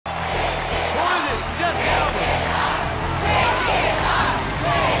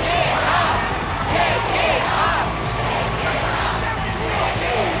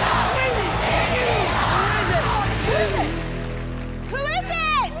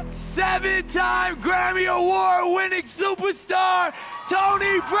7-time Grammy Award-winning superstar,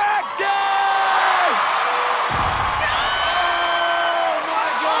 Toni Braxton!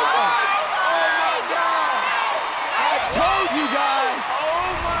 You guys.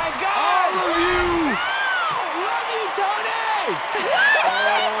 Oh my God. All of you. Love you, Toni. Oh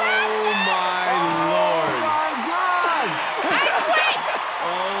my Lord. Oh my God.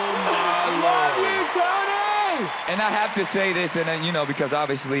 Oh my Love Lord. you, Toni. And I have to say this, and you know, because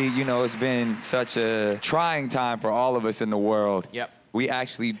obviously, you know, it's been such a trying time for all of us in the world. Yep. We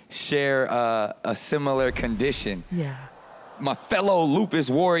actually share a similar condition. Yeah. My fellow lupus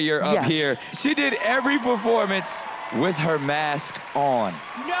warrior up here, she did every performance with her mask on.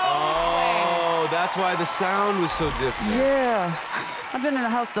 Oh, that's why the sound was so different. Yeah. I've been in the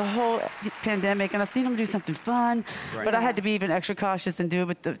house the whole pandemic, and I've seen them do something fun, but I had to be even extra cautious and do it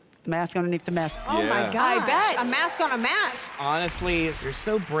with the mask underneath the mask. Oh my God! I bet. A mask on a mask. Honestly, you're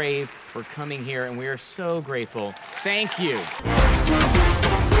so brave for coming here, and we are so grateful. Thank you.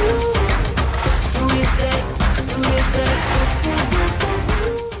 Who is that?